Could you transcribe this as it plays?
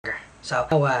So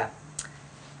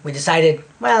we decided,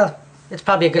 well, it's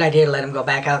probably a good idea to let him go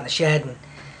back out in the shed. And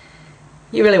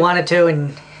you really wanted to,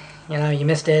 and you know, you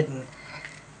missed it. And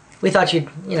we thought you'd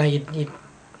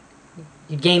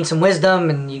gain some wisdom,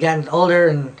 and you got older,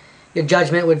 and your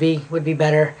judgment would be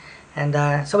better.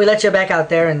 And so we let you back out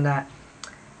there, and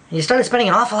you started spending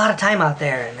an awful lot of time out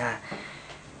there. And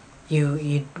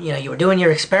you were doing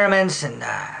your experiments, and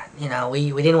you know,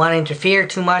 we didn't want to interfere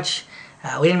too much.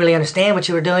 We didn't really understand what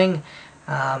you were doing,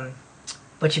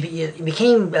 but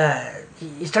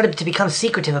you started to become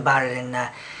secretive about it, and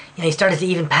you know, you started to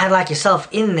even padlock yourself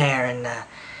in there, and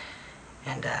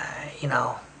you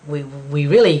know, we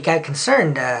really got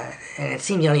concerned, and it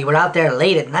seemed, you know, you were out there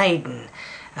late at night, and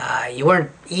you weren't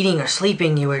eating or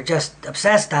sleeping. You were just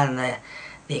obsessed on the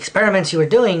experiments you were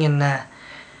doing, and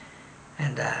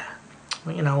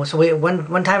you know, so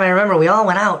one time I remember we all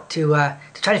went out to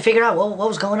try to figure out what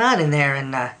was going on in there,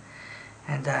 and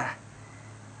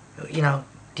you know,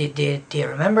 do you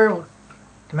remember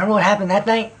what happened that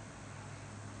night?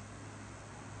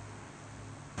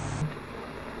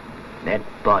 That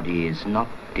body is not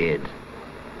dead.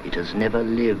 It has never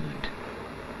lived.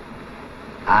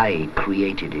 I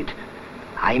created it.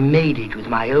 I made it with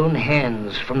my own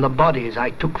hands from the bodies I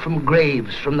took from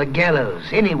graves, from the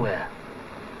gallows, anywhere.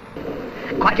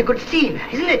 Quite a good scene,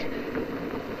 isn't it?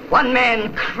 One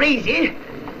man crazy,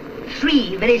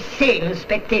 3 very sane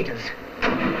spectators.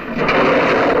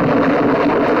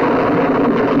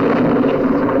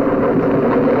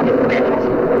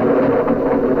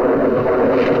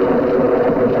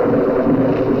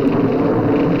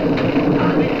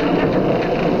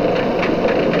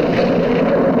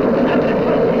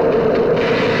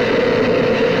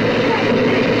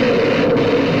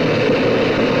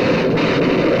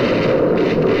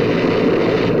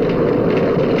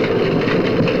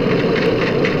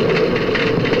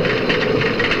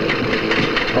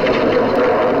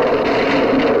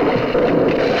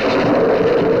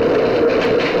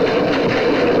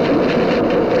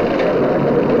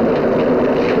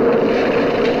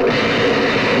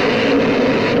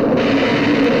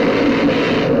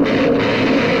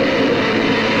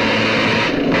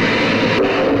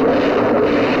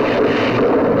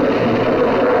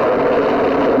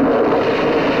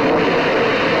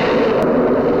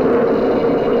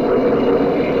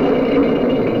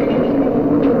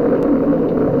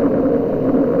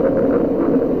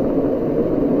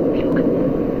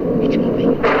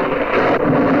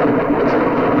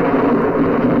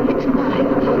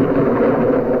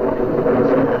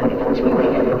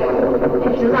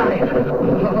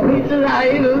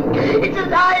 It's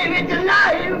alive! It's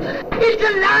alive! It's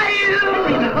alive!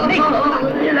 Oh,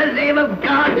 in the name of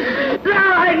God!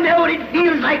 Now I know what it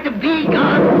feels like to be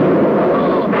God!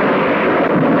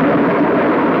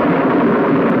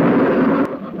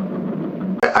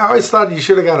 I always thought you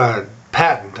should have got a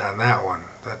patent on that one.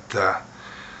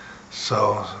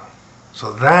 So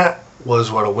that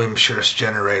was what a Wimshurst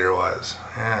generator was.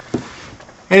 Yeah.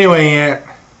 Anyway, Aunt,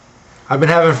 I've been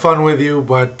having fun with you,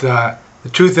 but the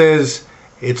truth is,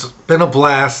 it's been a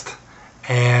blast,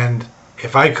 and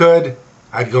if I could,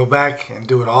 I'd go back and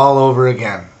do it all over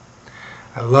again.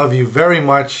 I love you very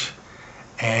much,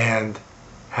 and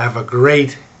have a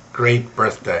great, great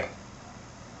birthday.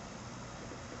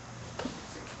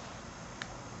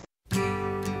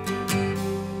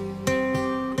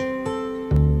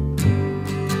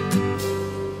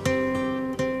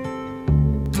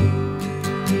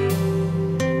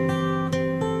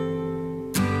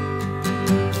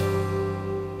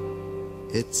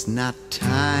 It's not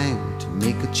time to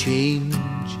make a change.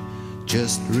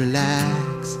 Just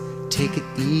relax, take it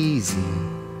easy.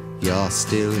 You're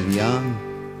still young,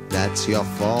 that's your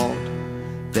fault.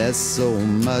 There's so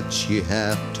much you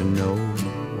have to know.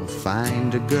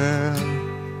 Find a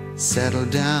girl, settle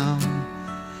down.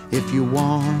 If you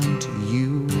want,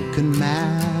 you can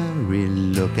marry.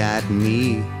 Look at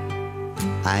me,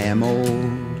 I am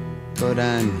old, but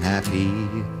I'm happy.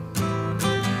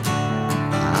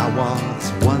 I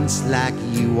was once like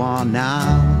you are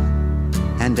now,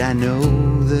 and I know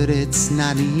that it's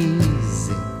not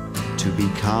easy to be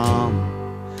calm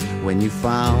when you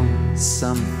found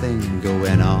something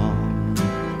going on.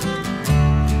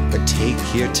 But take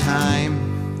your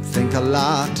time, think a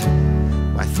lot.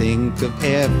 Why, think of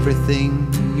everything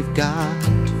you've got,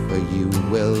 for you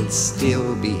will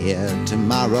still be here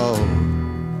tomorrow,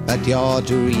 but your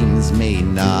dreams may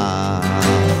not.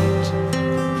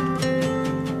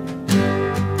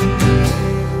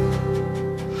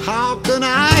 How can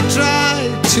I try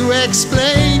to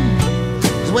explain?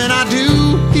 'Cause when I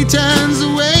do, he turns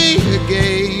away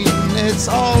again. It's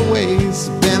always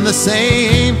been the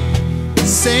same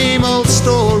same old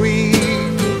story.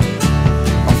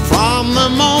 From the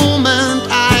moment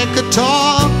I could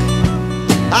talk,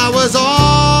 I was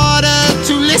ordered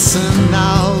to listen.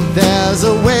 Now there's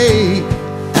a way,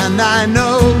 and I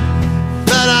know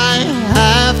that I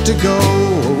have to go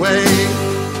away.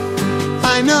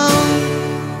 I know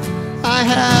I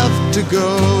have to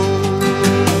go.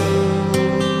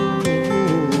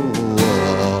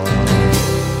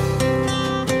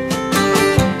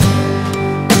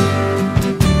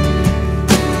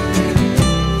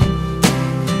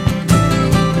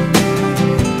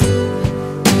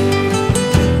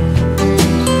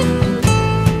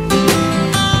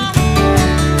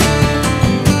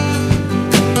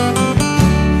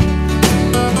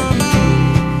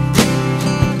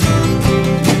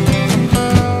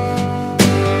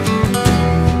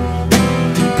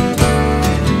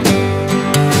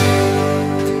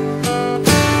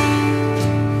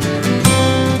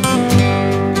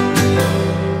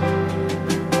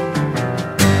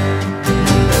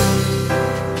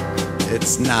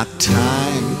 It's not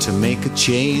time to make a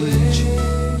change.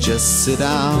 Just sit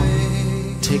down,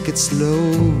 take it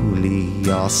slowly.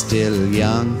 You're still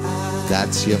young,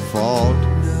 that's your fault.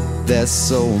 There's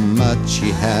so much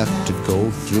you have to go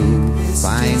through.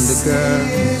 Find a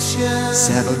girl,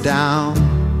 settle down.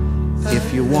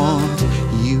 If you want,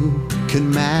 you can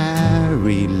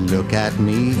marry. Look at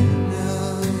me,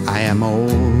 I am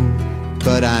old,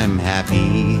 but I'm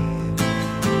happy.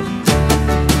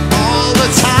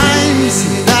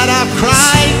 Times that I've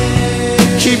cried,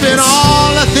 keeping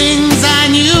all the things I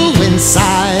knew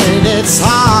inside. It's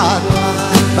hard,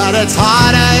 but it's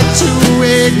harder to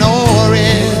ignore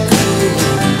it.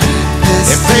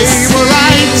 If they were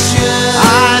right,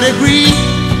 I'd agree,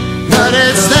 but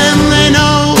it's them they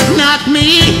know, not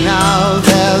me. Now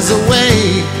there's a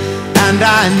way, and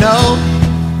I know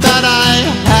that I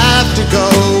have to go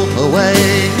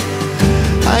away.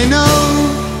 I know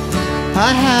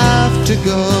I have to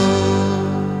go.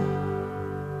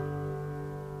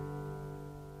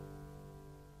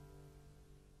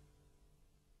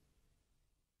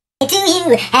 To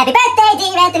you, happy birthday,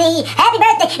 dear Anthony, happy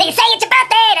birthday. They say it's your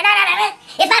birthday,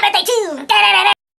 it's my birthday too.